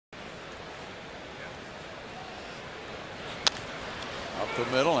the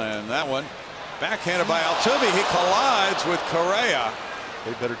middle, and that one backhanded by Altuve. He collides with Correa.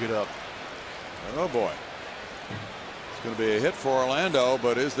 They better get up. Oh boy. It's going to be a hit for Orlando,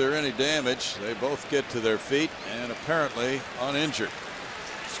 but is there any damage? They both get to their feet and apparently uninjured.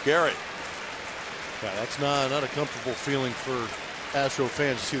 Scary. Yeah, that's not a comfortable feeling for Astro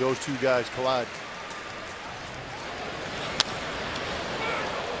fans to see those two guys collide.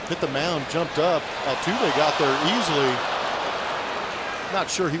 Hit the mound, jumped up. Altuve got there easily. Not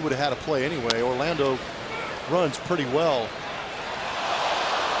sure he would have had a play anyway. Orlando runs pretty well.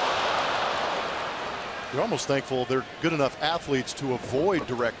 You're almost thankful they're good enough athletes to avoid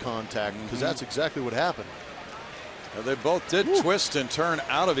direct contact, because that's exactly what happened. Well, they both did twist and turn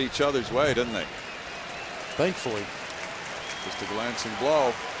out of each other's way, didn't they? Thankfully. Just a glancing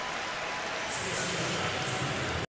blow.